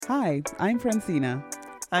Hi, I'm Francina.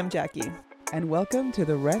 I'm Jackie. And welcome to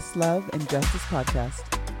the Rest, Love, and Justice podcast.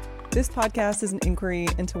 This podcast is an inquiry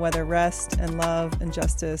into whether rest and love and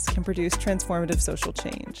justice can produce transformative social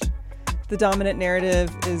change. The dominant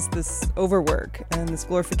narrative is this overwork and this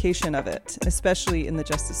glorification of it, especially in the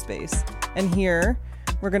justice space. And here,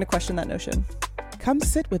 we're going to question that notion. Come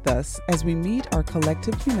sit with us as we meet our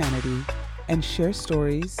collective humanity and share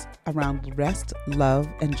stories around rest, love,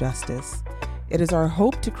 and justice. It is our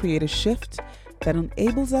hope to create a shift that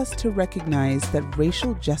enables us to recognize that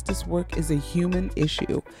racial justice work is a human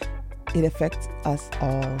issue. It affects us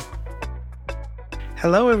all.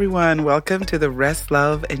 Hello, everyone. Welcome to the Rest,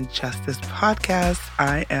 Love, and Justice podcast.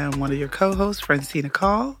 I am one of your co-hosts, Francina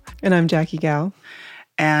Call. And I'm Jackie Gao.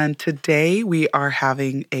 And today we are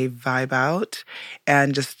having a vibe out.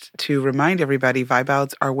 And just to remind everybody, vibe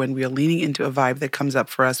outs are when we are leaning into a vibe that comes up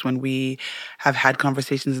for us when we have had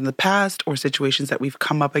conversations in the past or situations that we've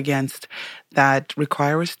come up against that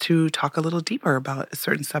require us to talk a little deeper about a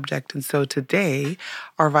certain subject. And so today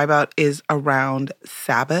our vibe out is around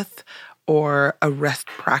Sabbath, or a rest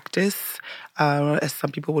practice, as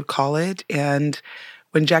some people would call it. And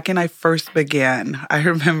when Jackie and I first began, I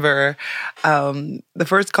remember the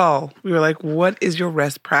first call, we were like, what is your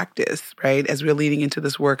rest practice, right? As we're leading into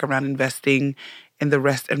this work around investing in the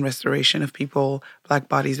rest and restoration of people, Black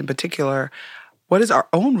bodies in particular, what is our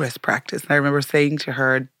own rest practice? And I remember saying to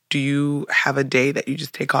her, do you have a day that you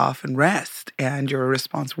just take off and rest? And your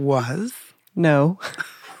response was? No.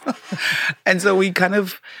 And so we kind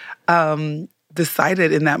of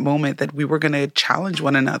decided in that moment that we were going to challenge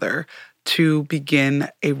one another to begin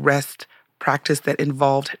a rest practice that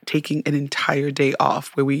involved taking an entire day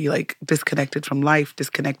off, where we disconnected from life,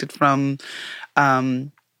 disconnected from,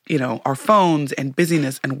 our phones and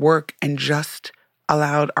busyness and work, and just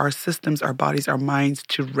allowed our systems, our bodies, our minds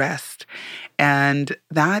to rest. And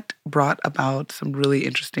that brought about some really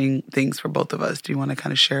interesting things for both of us. Do you want to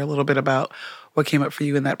kind of share a little bit about what came up for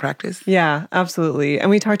you in that practice? Yeah, absolutely.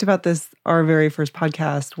 And we talked about this, our very first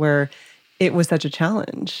podcast, where it was such a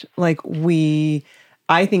challenge.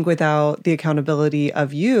 I think without the accountability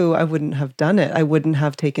of you, I wouldn't have done it. I wouldn't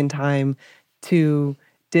have taken time to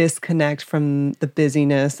disconnect from the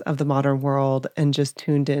busyness of the modern world and just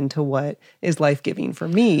tuned into what is life-giving for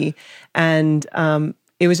me. And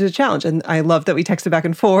it was just a challenge. And I love that we texted back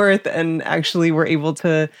and forth and actually were able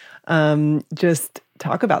to just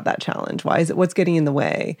talk about that challenge. What's getting in the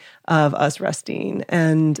way of us resting?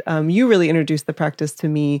 And you really introduced the practice to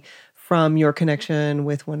me from your connection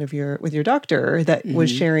with with your doctor that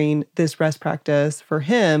was sharing this rest practice for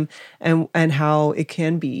him and how it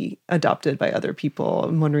can be adopted by other people.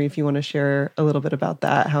 I'm wondering if you want to share a little bit about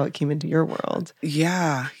that, how it came into your world.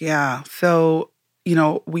 Yeah. So,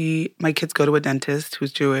 my kids go to a dentist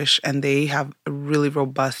who's Jewish, and they have a really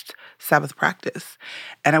robust Sabbath practice.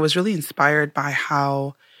 And I was really inspired by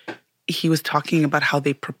how he was talking about how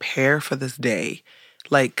they prepare for this day.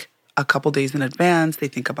 Like, a couple days in advance, they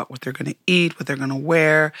think about what they're going to eat, what they're going to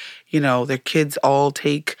wear. Their kids all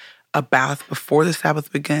take a bath before the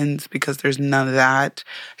Sabbath begins because there's none of that.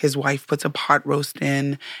 His wife puts a pot roast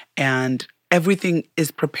in, and everything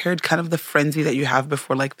is prepared, kind of the frenzy that you have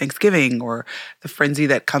before like Thanksgiving, or the frenzy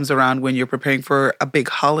that comes around when you're preparing for a big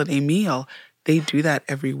holiday meal. They do that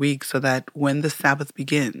every week so that when the Sabbath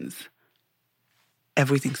begins,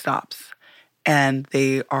 everything stops. And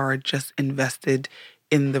they are just invested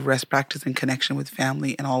in the rest practice and connection with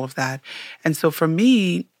family and all of that. And so for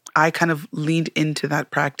me, I kind of leaned into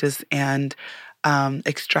that practice and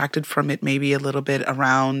extracted from it maybe a little bit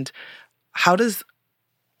around how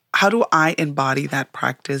do I embody that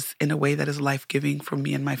practice in a way that is life-giving for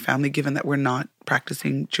me and my family, given that we're not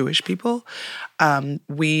practicing Jewish people.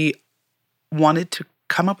 We wanted to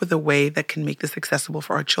come up with a way that can make this accessible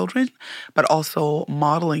for our children, but also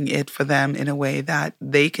modeling it for them in a way that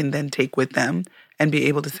they can then take with them and be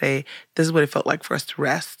able to say, this is what it felt like for us to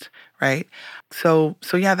rest, right? So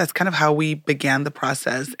yeah, that's kind of how we began the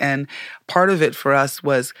process. And part of it for us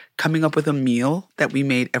was coming up with a meal that we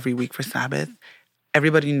made every week for Sabbath.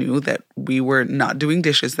 Everybody knew that we were not doing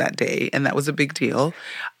dishes that day, and that was a big deal.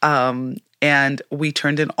 And we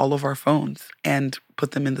turned in all of our phones and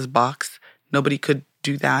put them in this box. Nobody could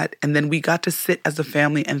do that. And then we got to sit as a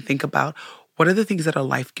family and think about what are the things that are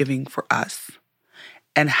life-giving for us,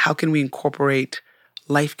 and how can we incorporate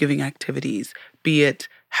life-giving activities, be it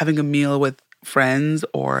having a meal with friends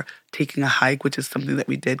or taking a hike, which is something that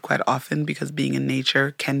we did quite often because being in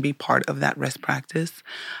nature can be part of that rest practice,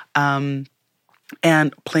 and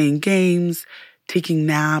playing games, taking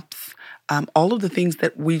naps, all of the things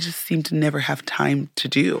that we just seem to never have time to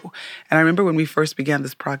do. And I remember when we first began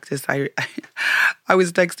this practice, I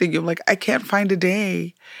was texting you, I'm like, I can't find a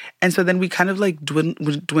day. And so then we kind of like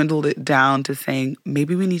dwindled it down to saying,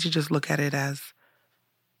 maybe we need to just look at it as,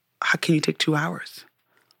 how can you take 2 hours?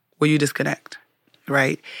 Will you disconnect?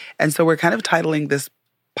 Right? And so we're kind of titling this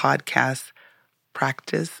podcast,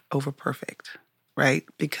 Practice Over Perfect, right?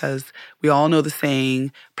 Because we all know the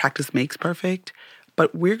saying, practice makes perfect,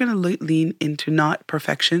 but we're going to lean into not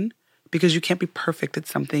perfection, because you can't be perfect at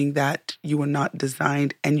something that you are not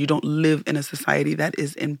designed, and you don't live in a society that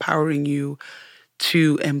is empowering you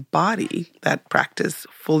to embody that practice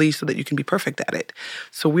fully so that you can be perfect at it.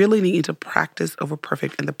 So we're leaning into practice over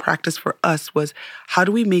perfect. And the practice for us was, how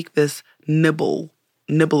do we make this nibbleable,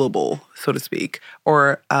 so to speak,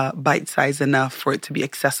 or bite-sized enough for it to be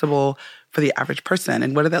accessible for the average person?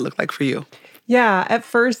 And what did that look like for you? Yeah, at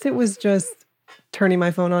first it was just turning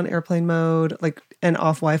my phone on airplane mode, like, and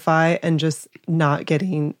off Wi-Fi, and just not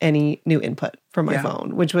getting any new input from my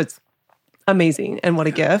phone, which was amazing. And what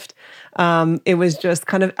a gift. It was just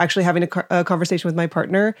kind of actually having a conversation with my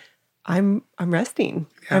partner. I'm resting.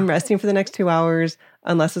 Yeah. I'm resting for the next 2 hours.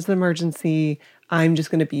 Unless it's an emergency, I'm just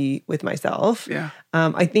going to be with myself. Yeah.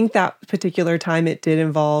 I think that particular time it did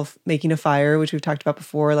involve making a fire, which we've talked about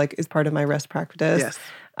before, like is part of my rest practice. Yes.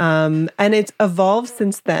 And it's evolved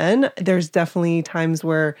since then. There's definitely times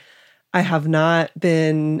where I have not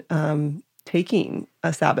been taking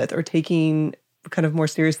a Sabbath or taking kind of more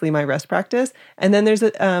seriously my rest practice. And then there's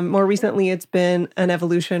more recently, it's been an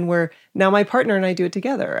evolution where now my partner and I do it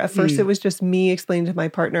together. At first, it was just me explaining to my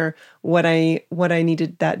partner what I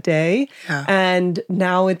needed that day. Yeah. And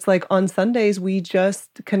now it's like on Sundays, we just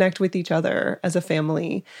connect with each other as a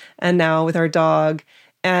family. And now with our dog,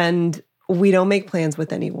 and we don't make plans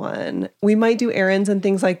with anyone. We might do errands and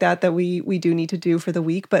things like that we do need to do for the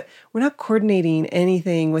week, but we're not coordinating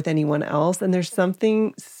anything with anyone else. And there's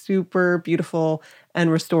something super beautiful and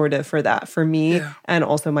restorative for that, for me and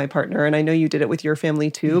also my partner. And I know you did it with your family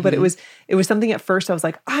too, but it was something at first I was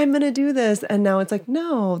like, I'm going to do this. And now it's like,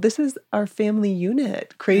 no, this is our family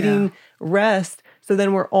unit, creating rest. So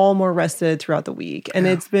then we're all more rested throughout the week. And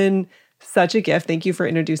it's been such a gift. Thank you for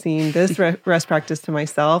introducing this rest practice to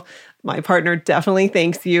myself. My partner definitely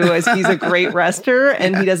thanks you, as he's a great rester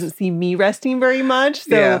and he doesn't see me resting very much.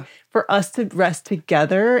 So for us to rest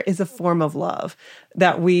together is a form of love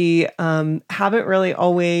that we haven't really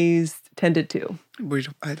always tended to.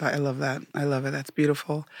 I love that. I love it. That's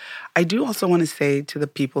beautiful. I do also want to say to the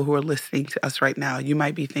people who are listening to us right now, you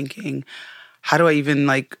might be thinking, how do I even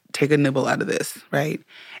like take a nibble out of this, right?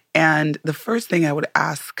 And the first thing I would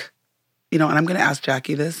ask, and I'm going to ask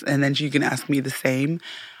Jackie this, and then you can ask me the same.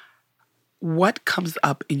 What comes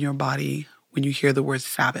up in your body when you hear the word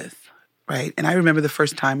Sabbath, right? And I remember the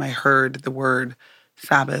first time I heard the word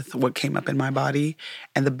Sabbath, what came up in my body,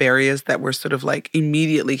 and the barriers that were sort of like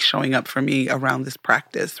immediately showing up for me around this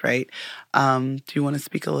practice, right? Do you want to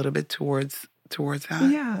speak a little bit towards that?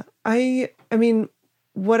 Yeah. I mean,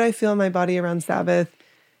 what I feel in my body around Sabbath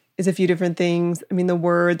is a few different things. I mean, the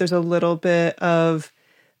word, there's a little bit of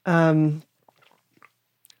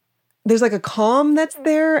there's like a calm that's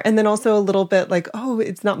there, and then also a little bit like, oh,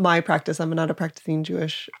 it's not my practice. I'm not a practicing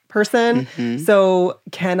Jewish person. Mm-hmm. So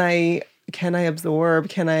can I absorb?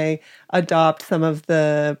 Can I adopt some of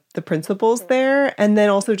the principles there? And then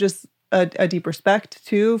also just a deep respect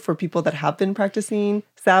too for people that have been practicing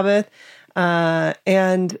Sabbath,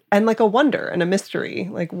 and like a wonder and a mystery,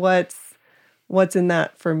 like what's in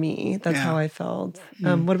that for me? That's how I felt.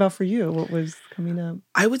 What about for you? What was coming up?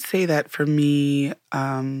 I would say that for me,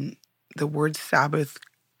 the word Sabbath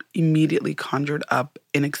immediately conjured up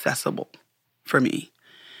inaccessible for me.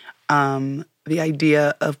 The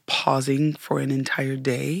idea of pausing for an entire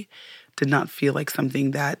day did not feel like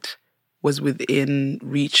something that was within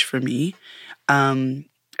reach for me.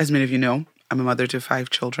 As many of you know, I'm a mother to 5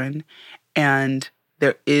 children, and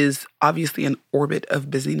there is obviously an orbit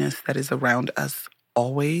of busyness that is around us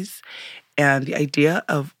always. And the idea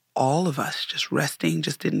of all of us just resting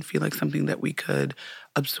just didn't feel like something that we could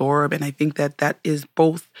absorb. And I think that is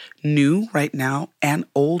both new right now and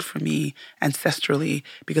old for me ancestrally,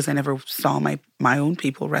 because I never saw my own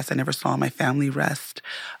people rest. I never saw my family rest.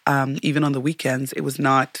 Even on the weekends, it was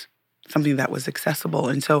not something that was accessible.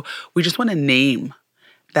 And so we just want to name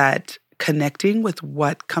that connecting with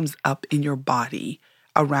what comes up in your body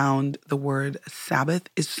around the word Sabbath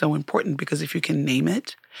is so important, because if you can name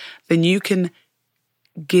it, then you can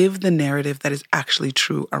give the narrative that is actually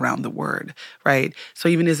true around the word, right? So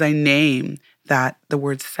even as I name that, the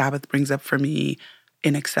word Sabbath brings up for me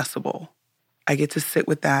inaccessible, I get to sit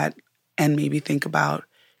with that and maybe think about,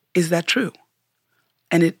 is that true?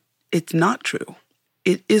 And it's not true.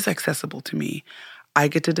 It is accessible to me. I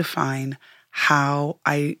get to define how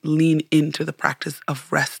I lean into the practice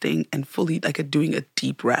of resting and fully doing a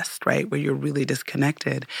deep rest, right? Where you're really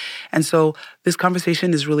disconnected. And so this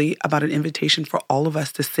conversation is really about an invitation for all of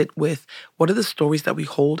us to sit with what are the stories that we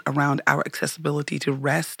hold around our accessibility to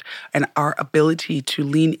rest and our ability to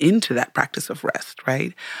lean into that practice of rest,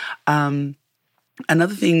 right? Another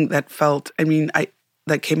thing that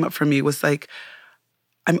that came up for me was like,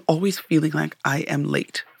 I'm always feeling like I am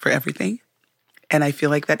late for everything. And I feel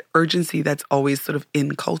like that urgency that's always sort of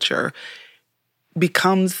in culture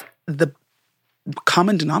becomes the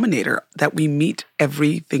common denominator that we meet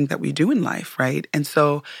everything that we do in life, right? And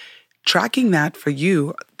so tracking that for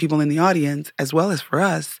you, people in the audience, as well as for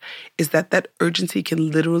us, is that urgency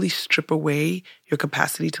can literally strip away your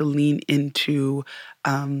capacity to lean into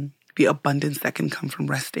the abundance that can come from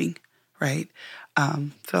resting, right?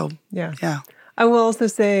 Yeah. I will also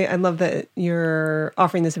say I love that you're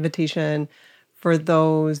offering this invitation for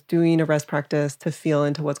those doing a rest practice to feel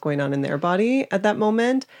into what's going on in their body at that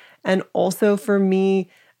moment. And also for me,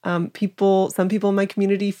 some people in my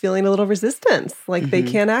community feeling a little resistance, like they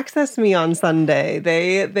can't access me on Sunday.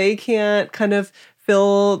 They can't kind of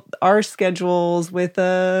fill our schedules with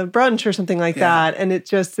a brunch or something like that. And it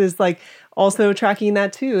just is like also tracking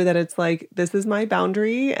that too, that it's like, this is my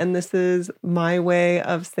boundary and this is my way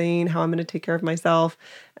of saying how I'm going to take care of myself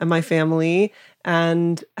and my family,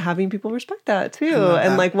 and having people respect that too.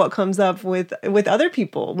 And like what comes up with other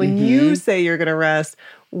people when you say you're going to rest,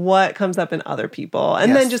 what comes up in other people,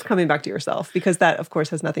 and then just coming back to yourself, because that of course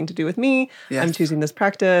has nothing to do with me. I'm choosing this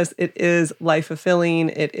practice. It is life fulfilling.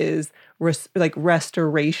 It is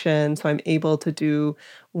restoration. So I'm able to do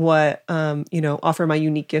what, offer my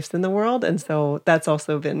unique gifts in the world. And so that's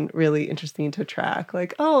also been really interesting to track,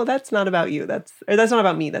 like, oh, that's not about you. That's not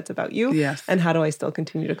about me. That's about you. Yes. And how do I still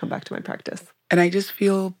continue to come back to my practice? And I just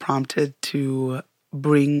feel prompted to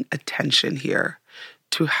bring attention here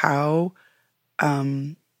to how,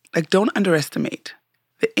 don't underestimate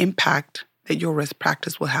the impact that your rest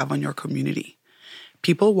practice will have on your community.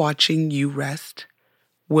 People watching you rest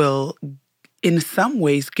will, in some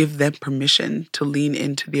ways, give them permission to lean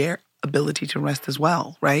into their ability to rest as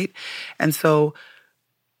well, right? And so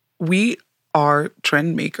we are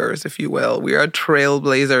trend makers, if you will. We are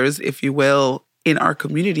trailblazers, if you will, in our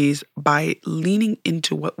communities by leaning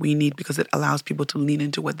into what we need, because it allows people to lean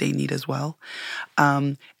into what they need as well.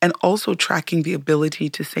 And also tracking the ability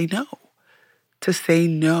to say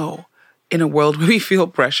no in a world where we feel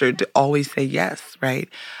pressured to always say yes, right?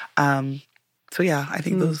 I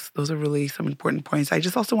think those are really some important points. I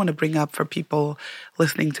just also want to bring up for people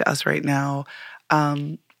listening to us right now,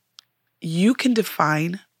 you can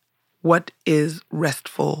define what is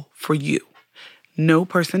restful for you. No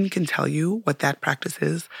person can tell you what that practice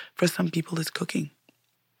is. For some people, it's cooking.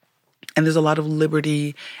 And there's a lot of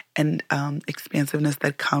liberty and expansiveness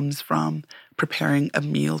that comes from preparing a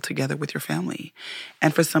meal together with your family.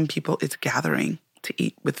 And for some people, it's gathering to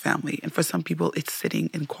eat with family. And for some people, it's sitting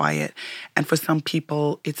in quiet. And for some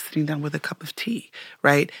people, it's sitting down with a cup of tea,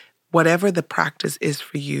 right? Whatever the practice is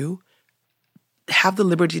for you, have the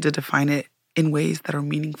liberty to define it in ways that are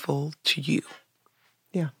meaningful to you.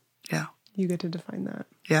 Yeah. Yeah. You get to define that.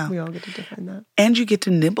 Yeah. We all get to define that. And you get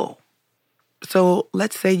to nibble. So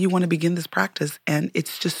let's say you want to begin this practice and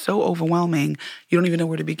it's just so overwhelming, you don't even know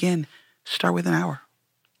where to begin. Start with an hour.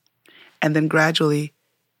 And then gradually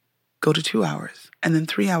go to 2 hours and then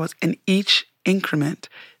 3 hours. And each increment,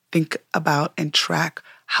 think about and track,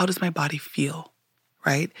 how does my body feel,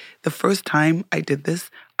 right? The first time I did this,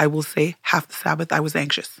 I will say half the Sabbath, I was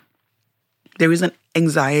anxious. There is an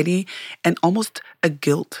anxiety and almost a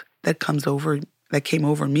guilt that came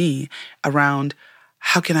over me around,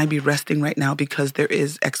 how can I be resting right now because there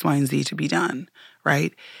is X, Y, and Z to be done,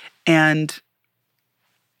 right? And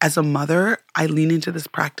as a mother, I lean into this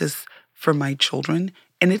practice for my children,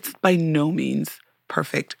 and it's by no means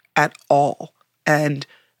perfect at all. And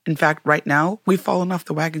in fact, right now, we've fallen off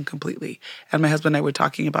the wagon completely. And my husband and I were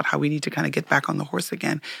talking about how we need to kind of get back on the horse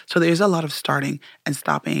again. So there's a lot of starting and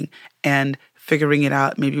stopping and figuring it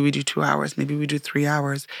out. Maybe we do 2 hours, maybe we do 3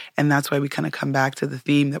 hours. And that's why we kind of come back to the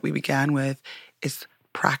theme that we began with, is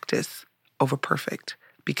practice over perfect.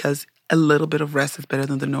 Because a little bit of rest is better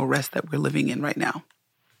than the no rest that we're living in right now.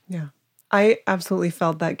 Yeah. I absolutely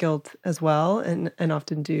felt that guilt as well, and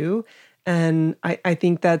often do. And I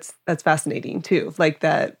think that's fascinating too. Like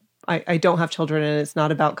that I don't have children, and it's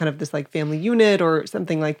not about kind of this like family unit or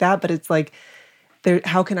something like that, but it's like,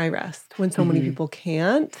 how can I rest when so many people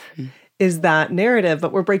can't? is that narrative,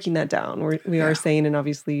 but we're breaking that down. We are saying, and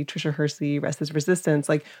obviously Tricia Hersey, Rest is Resistance,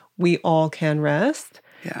 like we all can rest.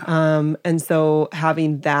 Yeah. And so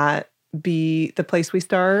having that be the place we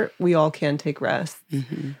start, we all can take rest,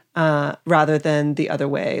 rather than the other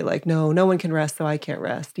way. Like, no one can rest, so I can't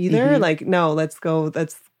rest either. Like, no, let's go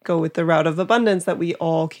with the route of abundance, that we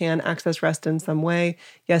all can access rest in some way.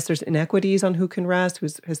 Yes, there's inequities on who can rest,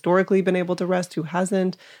 who's historically been able to rest, who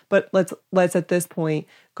hasn't. But let's at this point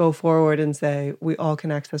go forward and say we all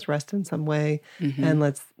can access rest in some way, and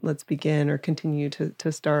let's begin or continue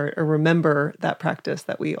to start or remember that practice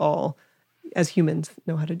that we all, as humans,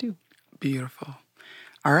 know how to do. Beautiful.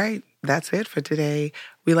 All right, that's it for today.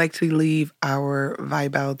 We like to leave our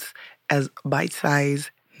vibe outs as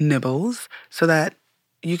bite-sized nibbles so that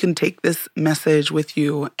you can take this message with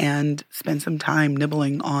you and spend some time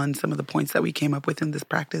nibbling on some of the points that we came up with in this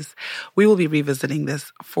practice. We will be revisiting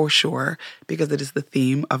this for sure because it is the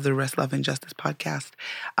theme of the Rest, Love, and Justice podcast.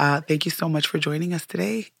 Thank you so much for joining us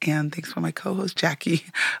today. And thanks for my co-host, Jackie,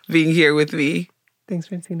 being here with me. Thanks,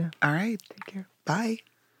 Francina. All right. Take care. Bye.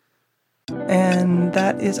 And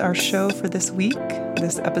that is our show for this week.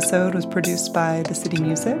 This episode was produced by The City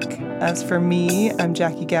Music. As for me, I'm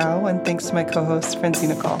Jackie Gao, and thanks to my co-host,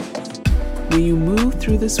 Francina Call. May you move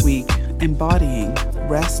through this week embodying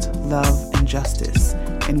rest, love, and justice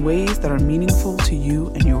in ways that are meaningful to you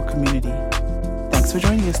and your community. Thanks for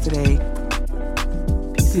joining us today.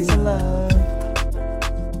 Peace and love.